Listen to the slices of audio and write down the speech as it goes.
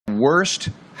worst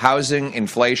housing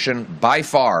inflation by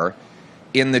far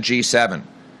in the G7,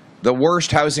 the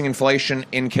worst housing inflation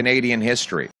in Canadian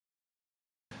history.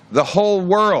 The whole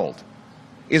world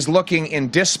is looking in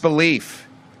disbelief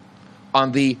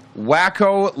on the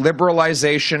wacko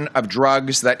liberalization of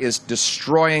drugs that is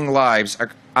destroying lives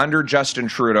under Justin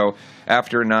Trudeau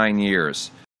after 9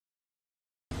 years.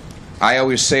 I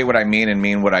always say what I mean and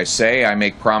mean what I say. I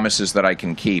make promises that I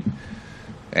can keep.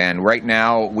 And right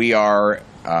now, we are,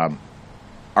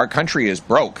 our country is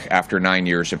broke after 9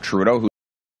 years of Trudeau.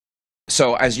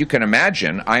 So as you can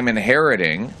imagine, I'm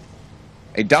inheriting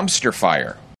a dumpster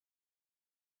fire.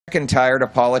 I'm sick and tired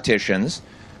of politicians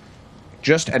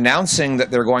just announcing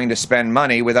that they're going to spend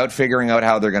money without figuring out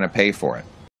how they're going to pay for it.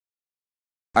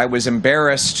 I was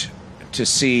embarrassed to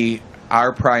see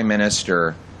our Prime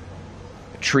Minister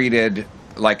treated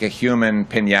like a human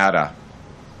pinata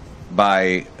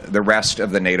by the rest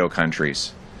of the NATO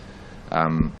countries.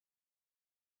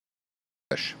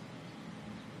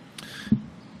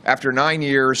 After 9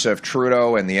 years of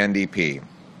Trudeau and the NDP,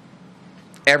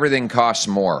 everything costs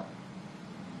more.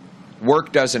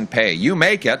 Work doesn't pay. You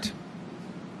make it,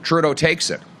 Trudeau takes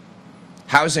it.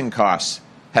 Housing costs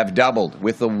have doubled,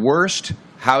 with the worst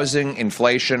housing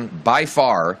inflation by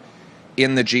far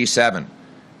in the G7.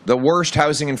 The worst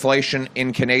housing inflation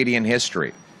in Canadian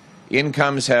history.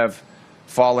 Incomes have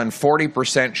fallen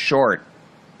 40% short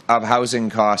of housing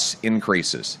costs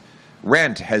increases.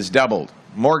 Rent has doubled.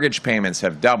 Mortgage payments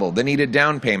have doubled. The needed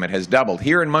down payment has doubled.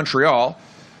 Here in Montreal,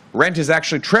 rent has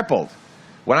actually tripled.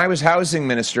 When I was housing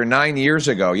minister 9 years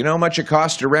ago, you know how much it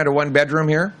cost to rent a one-bedroom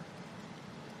here?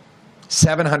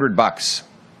 $700.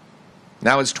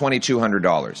 Now it's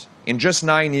 $2,200 in just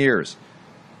 9 years.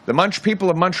 The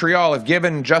people of Montreal have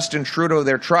given Justin Trudeau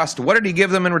their trust. What did he give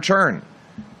them in return?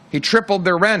 He tripled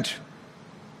their rent.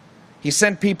 He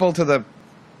sent people to the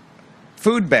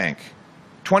food bank.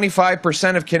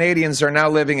 25% of Canadians are now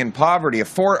living in poverty. A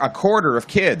quarter of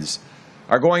kids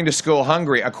are going to school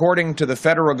hungry, according to the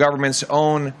federal government's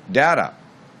own data.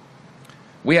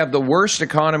 We have the worst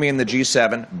economy in the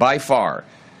G7 by far.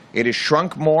 It has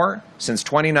shrunk more since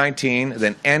 2019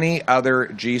 than any other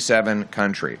G7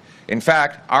 country. In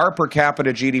fact, our per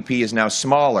capita GDP is now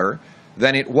smaller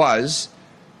than it was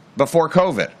before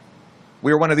COVID.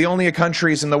 We are one of the only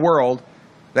countries in the world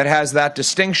that has that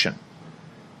distinction.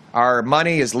 Our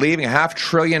money is leaving.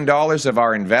 $500 billion of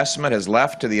our investment has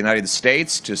left to the United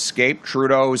States to escape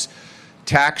Trudeau's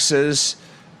taxes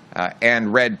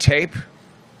and red tape.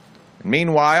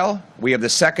 Meanwhile, we have the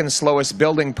second slowest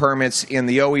building permits in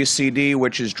the OECD,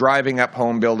 which is driving up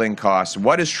home building costs.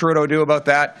 What does Trudeau do about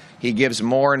that? He gives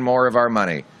more and more of our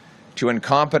money to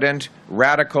incompetent,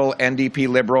 radical NDP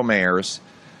Liberal mayors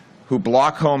who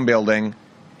block home building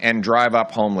and drive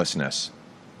up homelessness.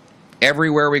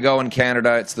 Everywhere we go in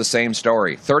Canada, it's the same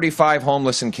story. 35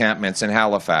 homeless encampments in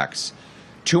Halifax,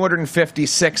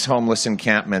 256 homeless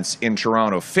encampments in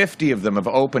Toronto. 50 of them have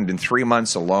opened in 3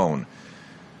 months alone.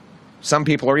 Some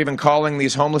people are even calling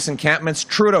these homeless encampments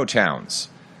Trudeau towns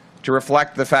to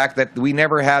reflect the fact that we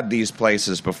never had these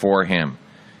places before him.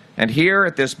 And here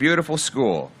at this beautiful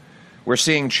school, we're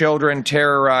seeing children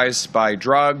terrorized by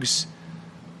drugs,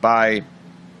 by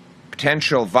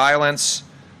potential violence,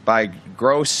 by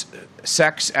gross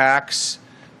sex acts,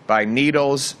 by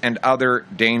needles and other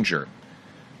danger.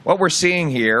 What we're seeing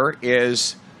here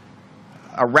is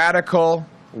a radical,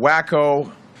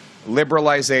 wacko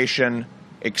liberalization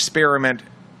experiment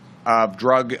of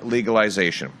drug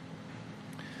legalization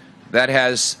that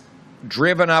has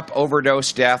driven up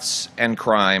overdose deaths and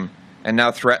crime and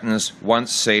now threatens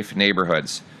once safe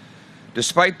neighborhoods.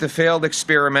 Despite the failed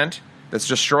experiment that's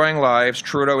destroying lives,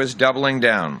 Trudeau is doubling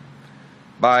down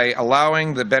by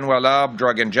allowing the Benoit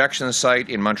drug injection site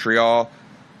in Montreal,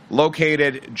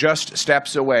 located just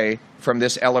steps away from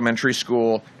this elementary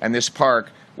school and this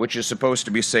park, which is supposed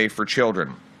to be safe for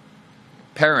children.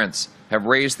 Parents have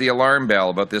raised the alarm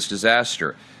bell about this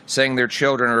disaster, saying their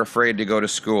children are afraid to go to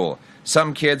school.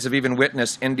 Some kids have even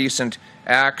witnessed indecent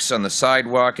acts on the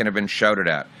sidewalk and have been shouted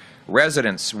at.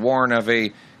 Residents warn of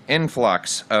an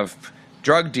influx of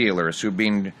drug dealers who've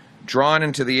been drawn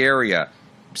into the area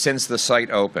since the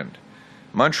site opened.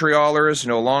 Montrealers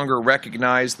no longer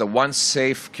recognize the once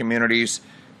safe communities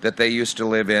that they used to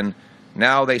live in.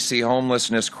 Now they see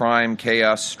homelessness, crime,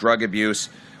 chaos, drug abuse,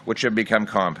 which have become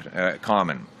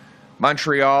common.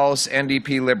 Montreal's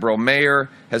NDP Liberal mayor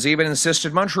has even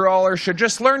insisted Montrealers should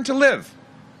just learn to live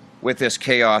with this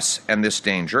chaos and this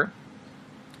danger.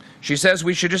 She says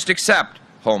we should just accept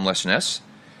homelessness,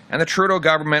 and the Trudeau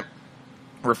government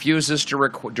refuses to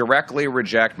directly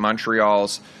reject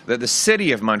the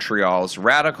city of Montreal's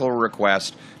radical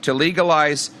request to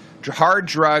legalize hard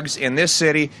drugs in this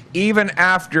city, even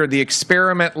after the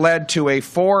experiment led to a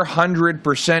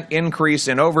 400% increase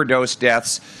in overdose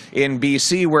deaths in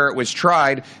BC where it was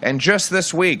tried. And just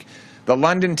this week, the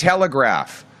London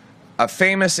Telegraph, a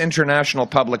famous international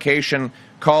publication,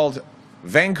 called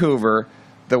Vancouver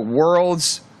the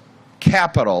world's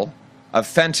capital of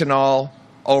fentanyl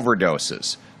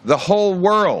overdoses. The whole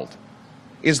world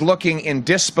is looking in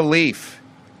disbelief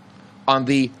on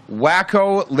the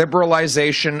wacko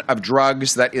liberalization of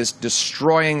drugs that is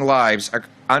destroying lives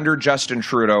under Justin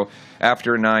Trudeau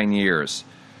after 9 years.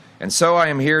 And so I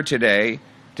am here today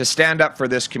to stand up for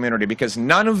this community because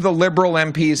none of the Liberal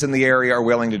MPs in the area are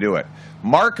willing to do it.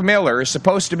 Mark Miller is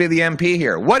supposed to be the MP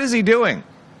here. What is he doing?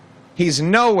 He's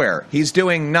nowhere. He's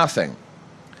doing nothing.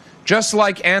 Just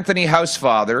like Anthony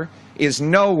Housefather is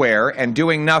nowhere and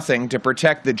doing nothing to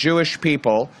protect the Jewish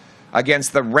people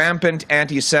against the rampant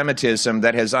anti-Semitism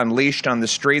that has unleashed on the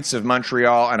streets of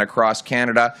Montreal and across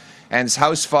Canada. And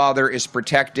Housefather is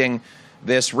protecting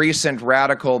this recent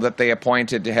radical that they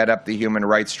appointed to head up the Human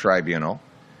Rights Tribunal.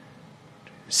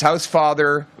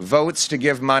 Housefather votes to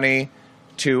give money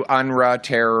to UNRWA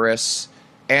terrorists,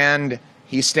 and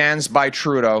he stands by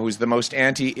Trudeau, who's the most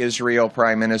anti-Israel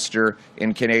Prime Minister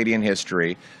in Canadian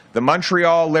history. The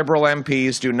Montreal Liberal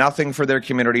MPs do nothing for their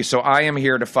community, so I am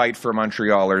here to fight for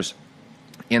Montrealers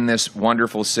in this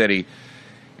wonderful city.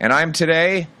 And I'm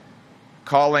today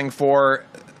calling for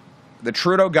the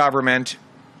Trudeau government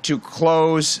to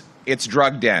close its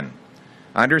drug den.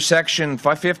 Under Section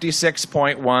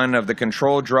 56.1 of the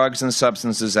Controlled Drugs and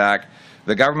Substances Act,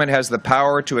 the government has the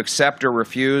power to accept or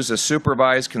refuse a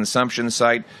supervised consumption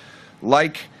site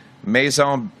like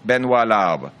Maison Benoit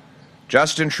Labre.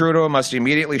 Justin Trudeau must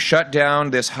immediately shut down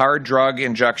this hard drug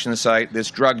injection site, this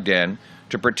drug den,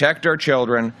 to protect our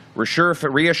children,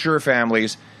 reassure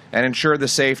families, and ensure the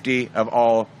safety of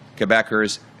all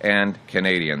Quebecers and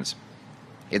Canadians.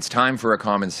 It's time for a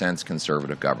common-sense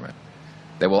Conservative government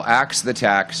that will axe the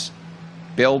tax,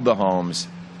 build the homes,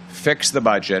 fix the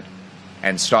budget,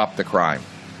 and stop the crime.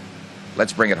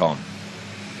 Let's bring it home.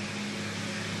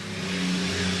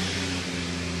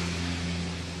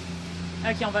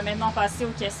 Okay, on va maintenant passer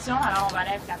aux questions. Alors, on va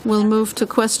lève la We'll move to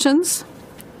questions.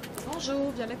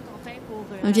 Bonjour, Violette Quentin pour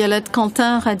Violette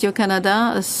Quentin,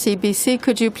 Radio-Canada, CBC.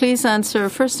 Could you please answer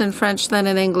first in French, then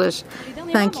in English?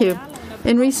 Thank you.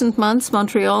 In recent months,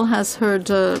 Montreal has heard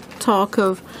talk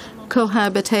of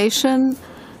cohabitation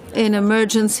in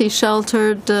emergency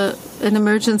shelters.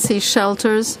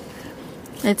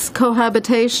 It's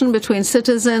cohabitation between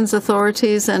citizens,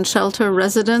 authorities, and shelter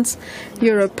residents.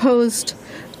 You're opposed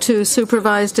to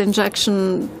supervised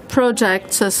injection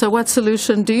projects. So what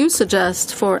solution do you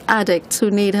suggest for addicts who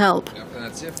need help?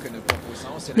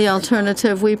 The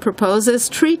alternative we propose is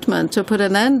treatment to put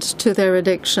an end to their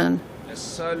addiction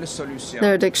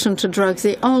to drugs.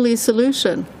 The only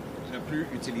solution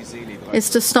is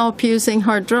to stop using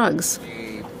hard drugs.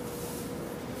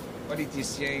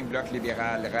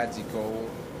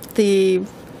 The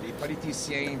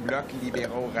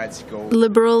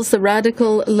liberals, the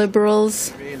radical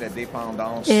liberals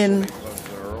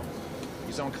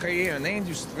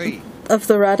of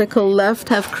the radical left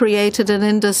have created an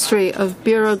industry of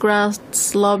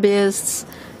bureaucrats, lobbyists,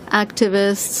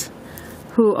 activists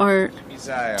who are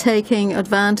taking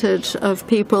advantage of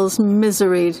people's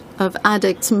misery, of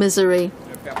addicts' misery,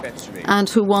 and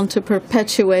who want to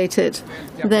perpetuate it.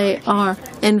 They are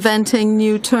inventing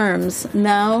new terms.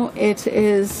 Now it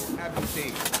is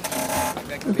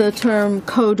the term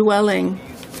co-dwelling.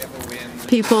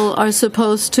 People are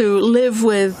supposed to live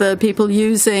with people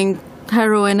using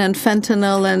heroin and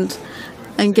fentanyl and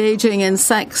engaging in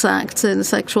sex acts and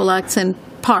sexual acts in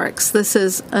parks. This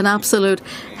is an absolute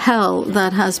hell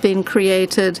that has been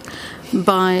created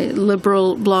by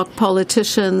Liberal bloc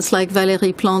politicians like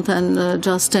Valérie Plante and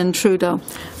Justin Trudeau.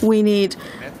 We need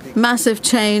massive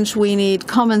change. We need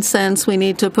common sense. We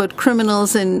need to put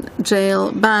criminals in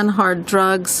jail, ban hard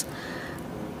drugs,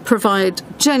 provide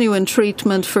genuine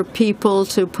treatment for people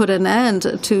to put an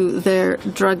end to their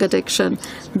drug addiction.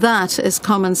 That is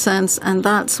common sense, and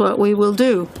that's what we will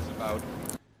do.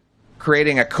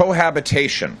 Creating a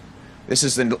cohabitation. This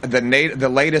is the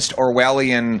latest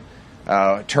Orwellian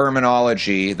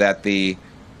terminology that the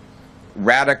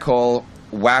radical,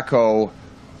 wacko,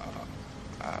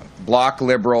 bloc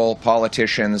liberal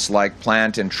politicians like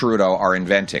Plante and Trudeau are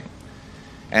inventing.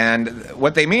 And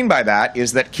what they mean by that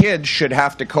is that kids should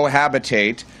have to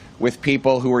cohabitate with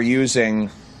people who are using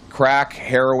crack,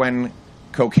 heroin,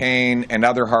 cocaine, and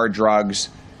other hard drugs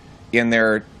in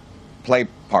their play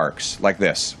parks like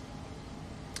this.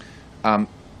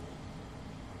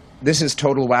 This is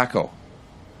total wacko.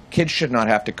 Kids should not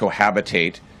have to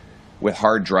cohabitate with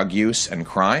hard drug use and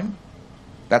crime.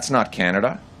 That's not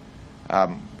Canada.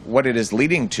 What it is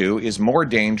leading to is more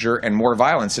danger and more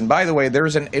violence. And by the way,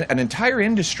 there's an entire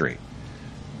industry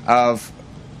of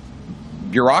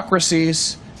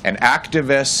bureaucracies and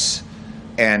activists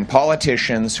and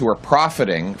politicians who are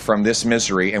profiting from this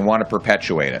misery and want to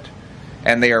perpetuate it.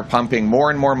 And they are pumping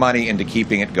more and more money into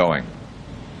keeping it going.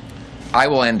 I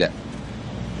will end it.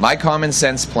 My common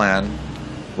sense plan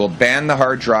will ban the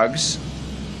hard drugs.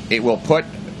 It will put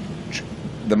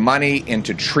the money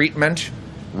into treatment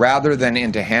rather than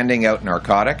into handing out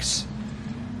narcotics.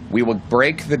 We will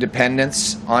break the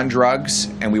dependence on drugs,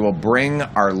 and we will bring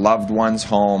our loved ones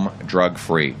home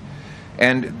drug-free.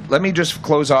 And let me just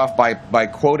close off by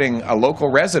quoting a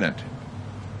local resident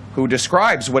who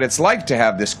describes what it's like to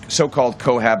have this so-called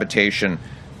cohabitation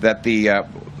that the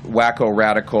wacko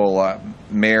radical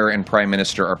mayor and prime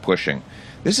minister are pushing.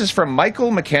 This is from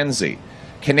Michael McKenzie,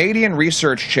 Canadian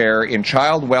Research Chair in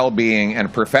Child Wellbeing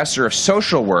and Professor of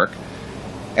Social Work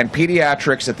and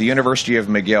Pediatrics at the University of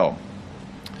McGill.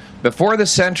 Before the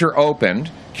centre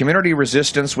opened, community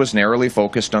resistance was narrowly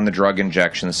focused on the drug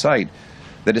injection site.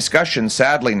 The discussion,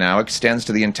 sadly now, extends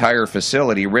to the entire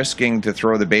facility, risking to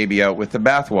throw the baby out with the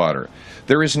bathwater.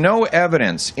 There is no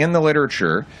evidence in the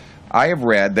literature I have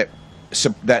read that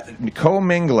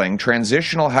commingling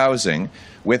transitional housing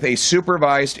with a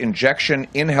supervised injection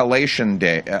inhalation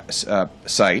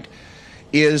site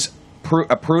is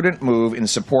a prudent move in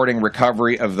supporting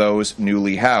recovery of those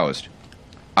newly housed.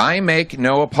 I make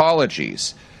no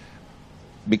apologies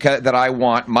because that I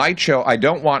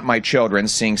don't want my children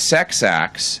seeing sex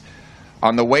acts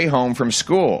on the way home from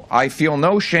school. I feel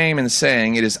no shame in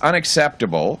saying it is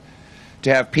unacceptable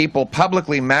to have people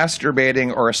publicly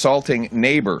masturbating or assaulting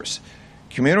neighbors.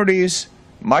 Communities,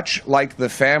 much like the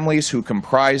families who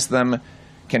comprise them,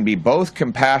 can be both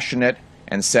compassionate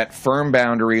and set firm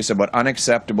boundaries about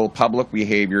unacceptable public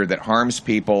behavior that harms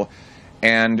people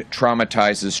and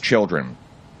traumatizes children.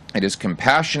 It is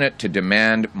compassionate to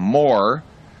demand more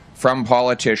from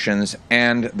politicians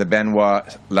and the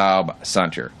Benoit Laube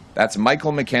Centre. That's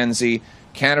Michael McKenzie,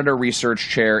 Canada Research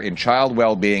Chair in Child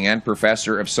Wellbeing and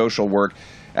Professor of Social Work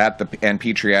and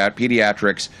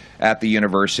Pediatrics at the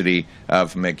University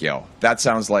of McGill. That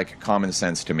sounds like common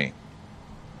sense to me.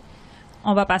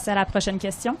 On va passer à la prochaine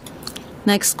question.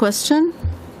 Next question.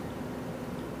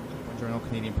 Journal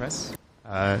Canadian Press.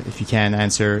 If you can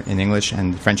answer in English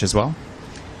and French as well.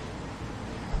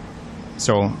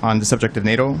 So, on the subject of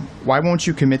NATO, why won't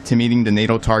you commit to meeting the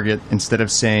NATO target instead of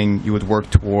saying you would work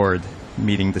toward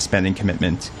meeting the spending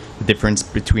commitment? The difference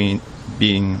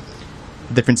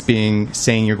being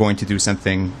saying you're going to do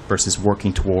something versus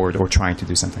working toward or trying to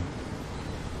do something.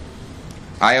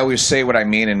 I always say what I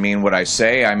mean and mean what I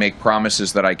say. I make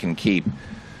promises that I can keep.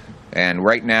 And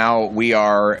right now,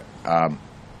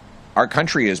 our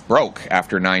country is broke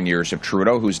after 9 years of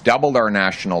Trudeau, who's doubled our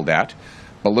national debt,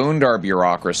 ballooned our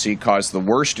bureaucracy, caused the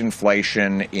worst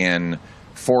inflation in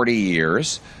 40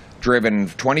 years, driven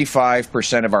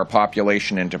 25% of our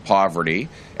population into poverty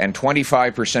and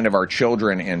 25% of our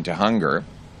children into hunger.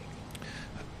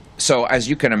 So as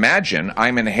you can imagine,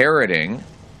 I'm inheriting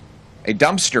a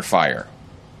dumpster fire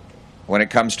when it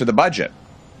comes to the budget.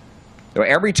 So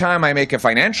every time I make a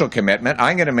financial commitment,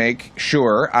 I'm going to make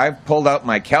sure I've pulled out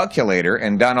my calculator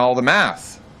and done all the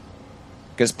math.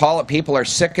 Because people are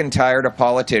sick and tired of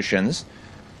politicians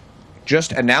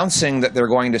just announcing that they're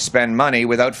going to spend money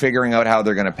without figuring out how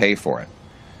they're going to pay for it.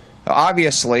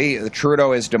 Obviously,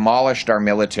 Trudeau has demolished our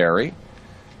military,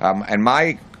 and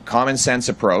my common sense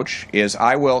approach is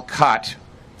I will cut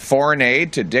foreign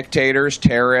aid to dictators,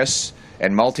 terrorists,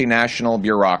 and multinational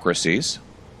bureaucracies.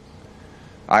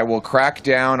 I will crack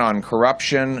down on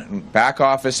corruption, back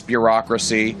office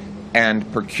bureaucracy,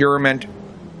 and procurement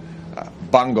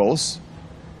bungles.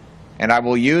 And I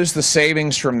will use the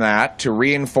savings from that to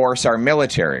reinforce our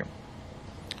military.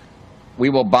 We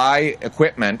will buy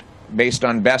equipment based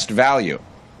on best value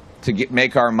to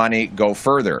make our money go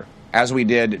further, as we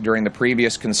did during the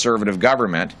previous Conservative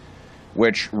government,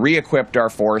 which re-equipped our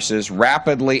forces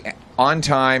rapidly, on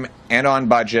time, and on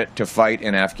budget to fight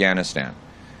in Afghanistan.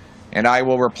 And I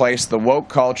will replace the woke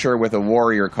culture with a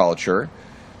warrior culture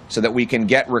so that we can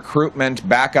get recruitment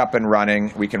back up and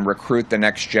running. We can recruit the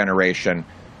next generation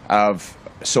of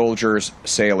soldiers,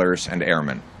 sailors, and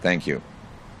airmen. Thank you.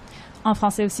 En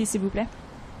français aussi, s'il vous plaît.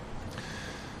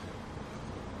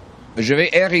 Je vais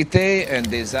hériter un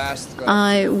désastre.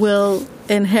 I will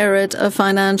inherit a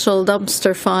financial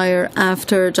dumpster fire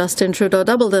after Justin Trudeau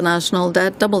doubled the national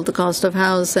debt, doubled the cost of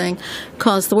housing,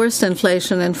 caused the worst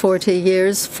inflation in 40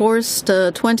 years, forced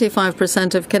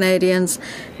 25% of Canadians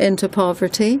into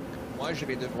poverty.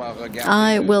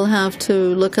 I will have to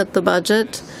look at the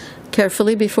budget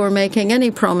carefully before making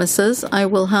any promises. I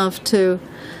will have to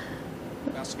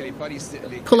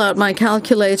pull out my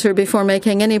calculator before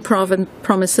making any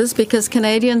promises, because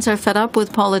Canadians are fed up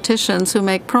with politicians who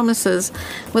make promises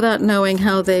without knowing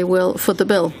how they will foot the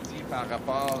bill.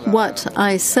 What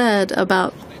I said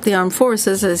about the armed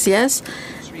forces is, yes,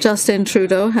 Justin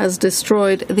Trudeau has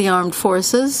destroyed the armed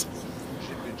forces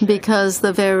because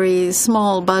the very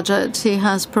small budget he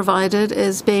has provided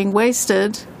is being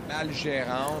wasted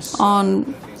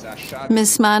on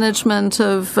mismanagement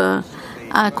of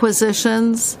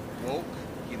acquisitions,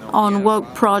 on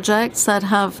woke projects that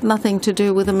have nothing to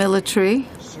do with the military,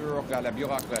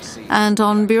 and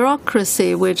on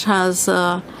bureaucracy, which has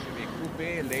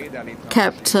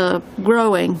kept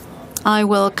growing. I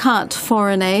will cut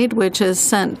foreign aid, which is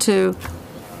sent to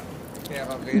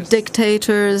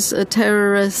dictators,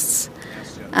 terrorists,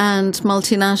 and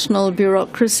multinational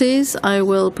bureaucracies. I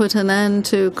will put an end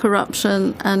to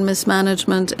corruption and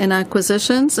mismanagement in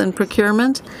acquisitions and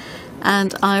procurement,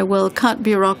 and I will cut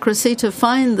bureaucracy to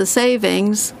find the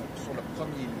savings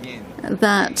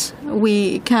that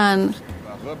we can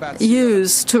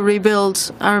use to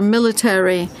rebuild our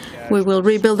military. We will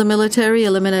rebuild the military,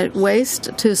 eliminate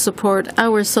waste to support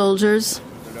our soldiers,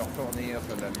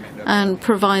 and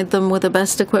provide them with the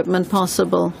best equipment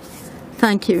possible.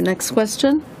 Thank you. Next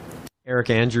question.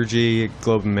 Eric Andrew,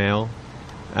 Globe and Mail.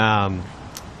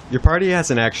 Your party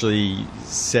hasn't actually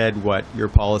said what your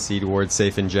policy towards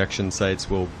safe injection sites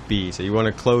will be. So you want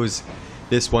to close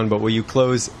this one, but will you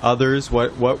close others?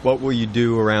 What will you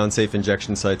do around safe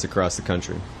injection sites across the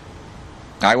country?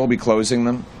 I will be closing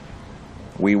them.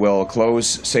 We will close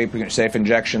safe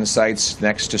injection sites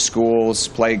next to schools,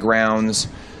 playgrounds,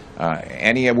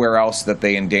 anywhere else that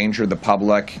they endanger the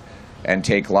public and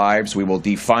take lives. We will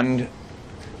defund.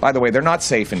 By the way, they're not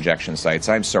safe injection sites.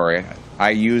 I'm sorry. I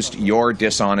used your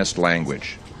dishonest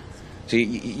language. See,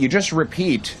 you just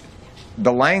repeat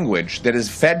the language that is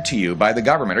fed to you by the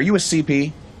government. Are you a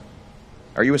CP?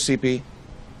 Are you a CP?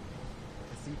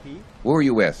 A CP? Who are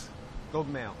you with? Globe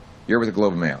and Mail. You're with the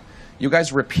Globe and Mail. You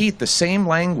guys repeat the same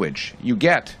language you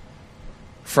get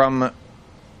from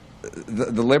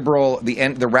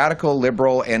the radical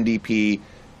liberal NDP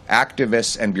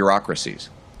activists and bureaucracies.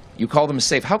 You call them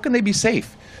safe. How can they be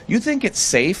safe? You think it's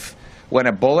safe when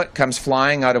a bullet comes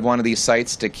flying out of one of these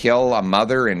sites to kill a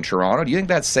mother in Toronto? Do you think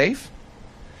that's safe?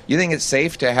 You think it's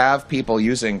safe to have people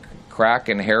using crack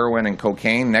and heroin and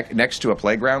cocaine next to a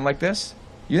playground like this?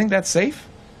 You think that's safe?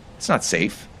 It's not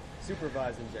safe.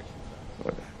 Supervised injection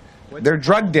sites. They're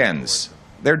drug dens.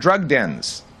 They're drug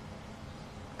dens.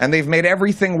 And they've made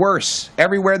everything worse.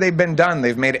 Everywhere they've been done,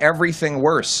 they've made everything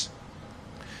worse.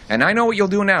 And I know what you'll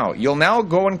do now. You'll now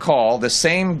go and call the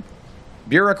same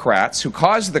bureaucrats who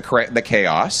caused the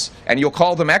chaos, and you'll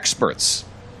call them experts.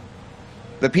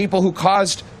 The people who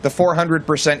caused the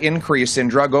 400% increase in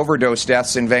drug overdose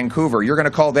deaths in Vancouver, you're going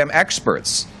to call them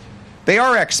experts. They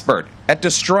are expert at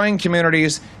destroying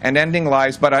communities and ending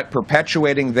lives, but at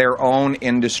perpetuating their own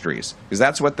industries, because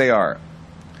that's what they are.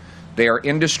 They are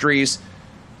industries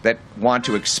that want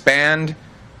to expand,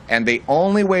 and the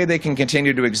only way they can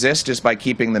continue to exist is by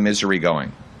keeping the misery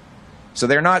going. So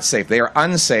they're not safe. They are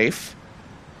unsafe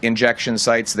injection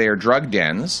sites. They are drug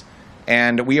dens,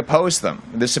 and we oppose them.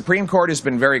 The Supreme Court has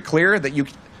been very clear that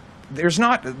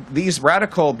these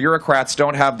radical bureaucrats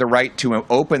don't have the right to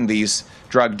open these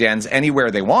drug dens anywhere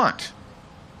they want.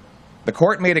 The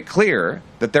court made it clear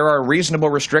that there are reasonable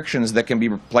restrictions that can be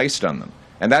placed on them,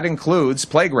 and that includes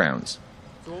playgrounds.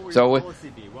 So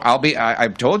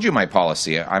I've told you my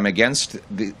policy. I'm against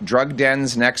the drug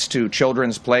dens next to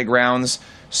children's playgrounds,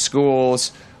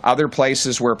 schools, other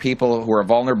places where people who are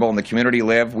vulnerable in the community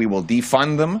live. We will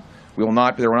defund them. There will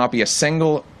not be a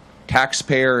single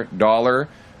taxpayer dollar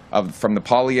from the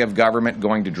Poilievre government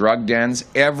going to drug dens.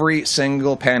 Every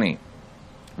single penny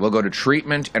will go to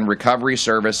treatment and recovery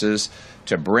services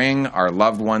to bring our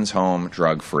loved ones home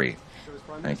drug-free.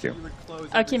 Thank you.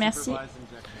 OK, merci.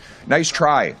 Nice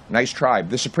try. Nice try.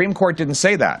 The Supreme Court didn't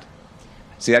say that.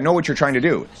 See, I know what you're trying to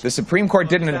do. The Supreme Court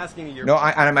didn't. No,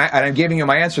 I'm giving you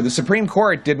my answer. The Supreme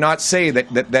Court did not say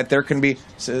that there can be.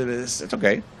 It's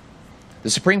okay. The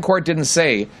Supreme Court didn't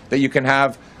say that you can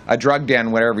have a drug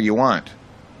den wherever you want.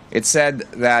 It said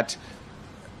that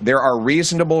there are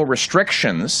reasonable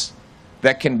restrictions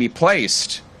that can be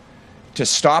placed to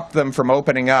stop them from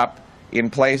opening up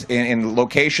in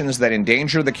locations that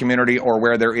endanger the community or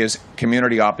where there is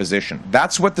community opposition.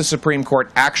 That's what the Supreme Court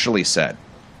actually said.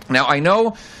 Now, I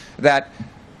know that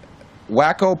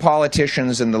wacko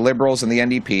politicians and the Liberals and the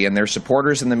NDP and their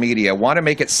supporters in the media want to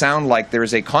make it sound like there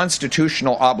is a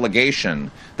constitutional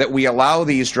obligation that we allow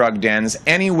these drug dens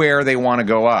anywhere they want to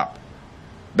go up.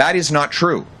 That is not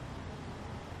true.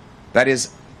 That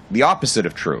is the opposite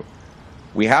of true.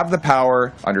 We have the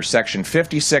power under Section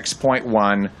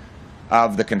 56.1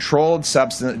 of the Controlled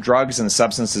Drugs and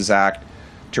Substances Act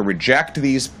to reject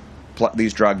these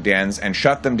drug dens and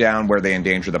shut them down where they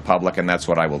endanger the public, and that's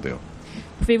what I will do.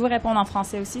 Pouvez-vous répondre en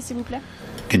français aussi, s'il vous plaît?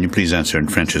 Can you please answer in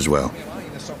French as well?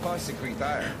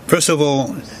 First of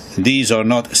all, these are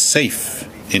not safe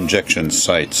injection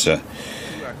sites,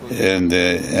 and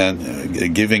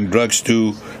giving drugs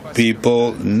to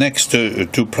people next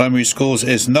to primary schools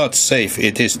is not safe.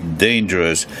 It is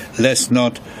dangerous. Let's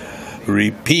not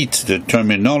repeat the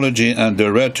terminology and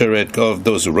the rhetoric of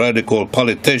those radical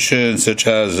politicians such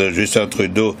as Justin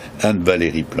Trudeau and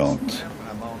Valérie Plante.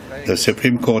 The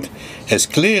Supreme Court has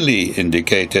clearly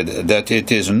indicated that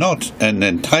it is not an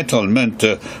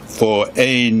entitlement for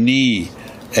any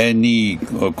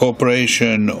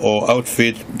corporation or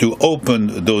outfit to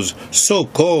open those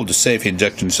so-called safe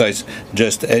injection sites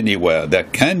just anywhere. There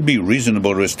can be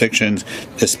reasonable restrictions,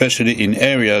 especially in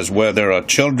areas where there are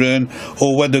children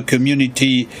or where the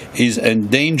community is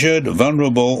endangered,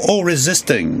 vulnerable, or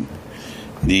resisting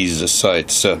these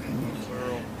sites.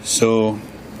 So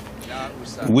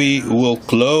we will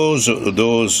close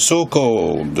those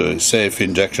so-called safe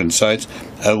injection sites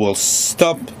and will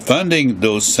stop funding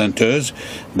those centers.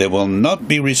 They will not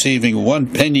be receiving 1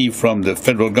 penny from the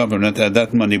federal government, and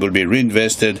that money will be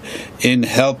reinvested in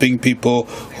helping people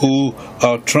who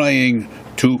are trying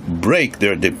to break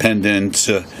their dependence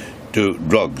to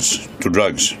drugs.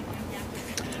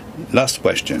 Last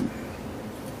question.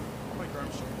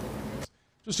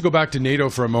 Just to go back to NATO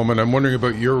for a moment, I'm wondering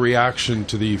about your reaction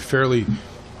to the fairly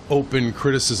open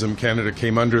criticism Canada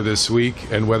came under this week,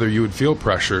 and whether you would feel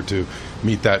pressure to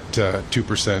meet that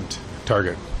 2%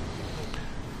 target.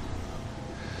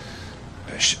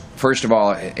 First of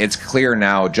all, it's clear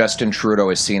now Justin Trudeau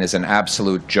is seen as an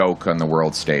absolute joke on the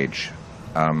world stage.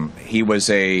 I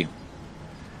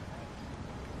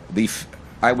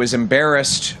was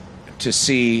embarrassed to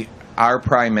see our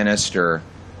Prime Minister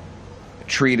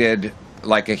treated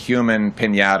like a human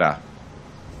pinata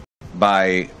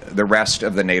by the rest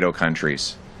of the NATO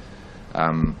countries.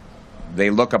 They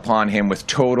look upon him with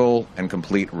total and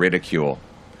complete ridicule.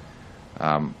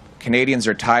 Canadians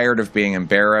are tired of being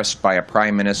embarrassed by a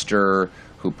Prime Minister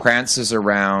who prances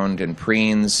around and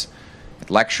preens,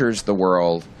 lectures the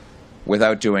world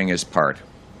without doing his part.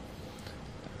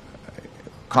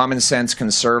 Common sense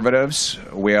conservatives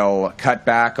will cut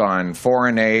back on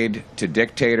foreign aid to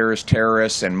dictators,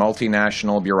 terrorists, and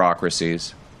multinational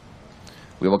bureaucracies.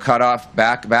 We will cut off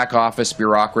back office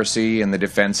bureaucracy in the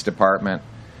Defense Department.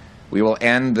 We will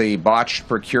end the botched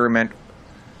procurement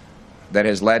that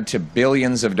has led to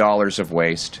billions of dollars of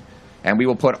waste. And we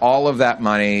will put all of that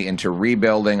money into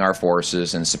rebuilding our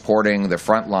forces and supporting the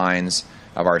front lines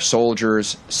of our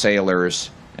soldiers,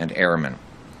 sailors, and airmen.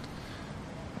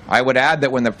 I would add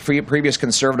that when the previous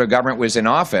Conservative government was in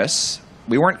office,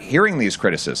 we weren't hearing these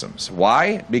criticisms.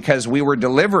 Why? Because we were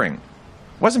delivering.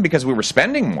 It wasn't because we were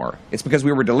spending more. It's because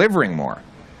we were delivering more.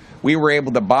 We were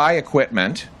able to buy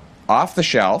equipment off the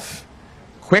shelf,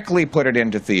 quickly put it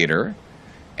into theater,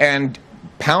 and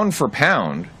pound for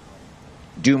pound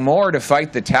do more to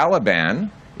fight the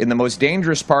Taliban in the most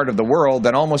dangerous part of the world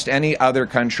than almost any other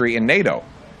country in NATO.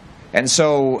 And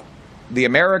so the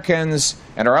Americans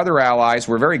and our other allies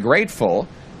were very grateful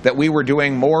that we were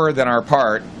doing more than our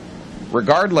part,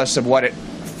 regardless of what it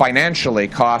financially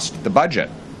cost the budget.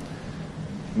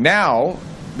 Now,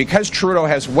 because Trudeau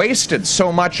has wasted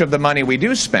so much of the money we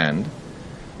do spend,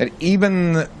 that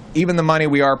even the money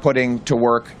we are putting to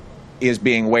work is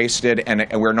being wasted, and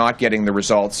we're not getting the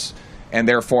results, and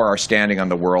therefore our standing on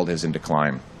the world is in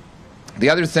decline. The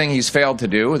other thing he's failed to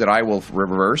do, that I will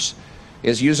reverse,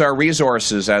 is use our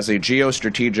resources as a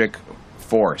geostrategic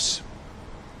force.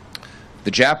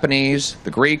 The Japanese,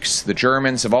 the Greeks, the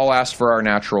Germans have all asked for our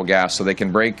natural gas so they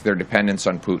can break their dependence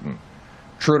on Putin.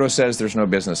 Trudeau says there's no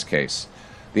business case.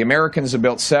 The Americans have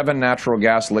built 7 natural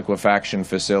gas liquefaction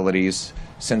facilities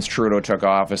since Trudeau took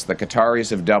office. The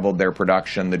Qataris have doubled their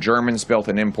production. The Germans built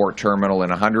an import terminal in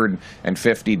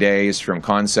 150 days from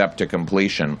concept to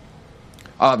completion.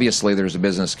 Obviously, there's a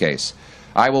business case.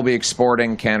 I will be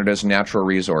exporting Canada's natural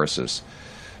resources.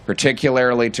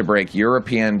 particularly to break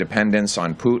European dependence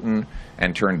on Putin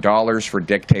and turn dollars for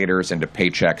dictators into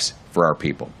paychecks for our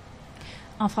people.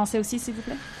 En français aussi, s'il vous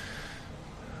plaît.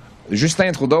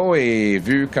 Justin Trudeau est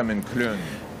vu comme une clown.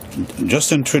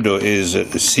 Justin Trudeau is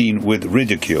seen with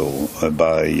ridicule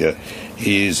by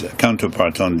his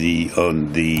counterpart on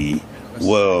the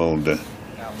world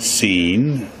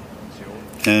scene,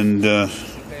 and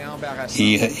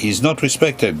he's not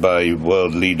respected by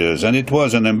world leaders. And it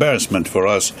was an embarrassment for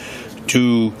us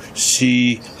to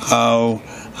see how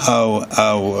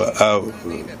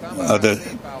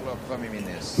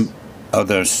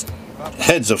other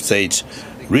heads of states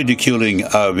ridiculing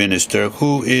our minister,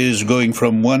 who is going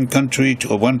from one country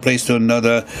to one place to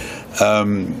another,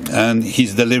 and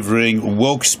he's delivering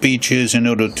woke speeches in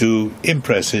order to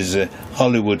impress his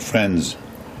Hollywood friends.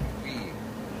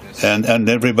 And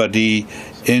everybody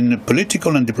in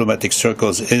political and diplomatic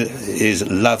circles is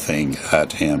laughing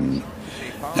at him.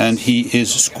 And he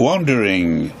is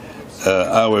squandering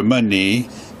our money,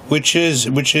 which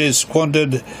is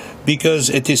squandered because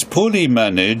it is poorly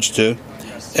managed,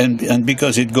 and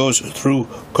because it goes through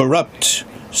corrupt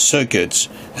circuits,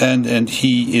 and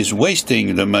he is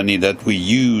wasting the money that we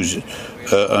use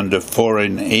under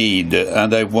foreign aid,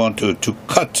 and I want to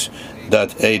cut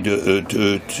that aid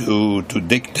to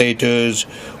dictators,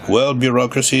 world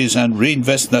bureaucracies, and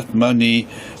reinvest that money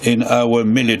in our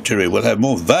military. We'll have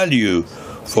more value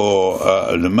for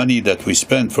the money that we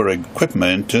spend for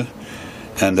equipment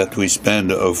and that we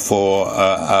spend for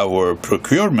our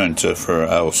procurement for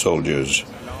our soldiers.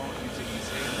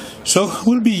 So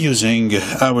we'll be using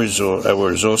our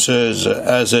resources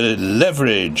as a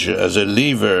leverage, as a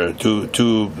lever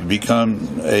to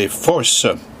become a force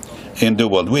in the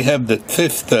world. We have the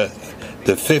fifth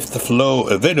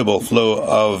available flow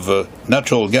of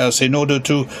natural gas in order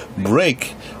to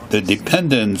break the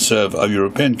dependence of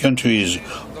European countries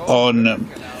on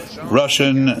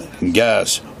Russian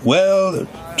gas. Well,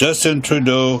 Justin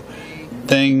Trudeau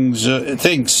thinks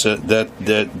that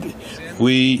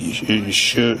we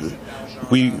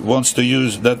wants to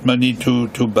use that money to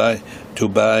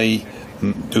buy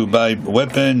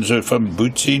weapons from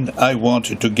Putin. I want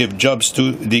to give jobs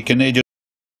to the Canadian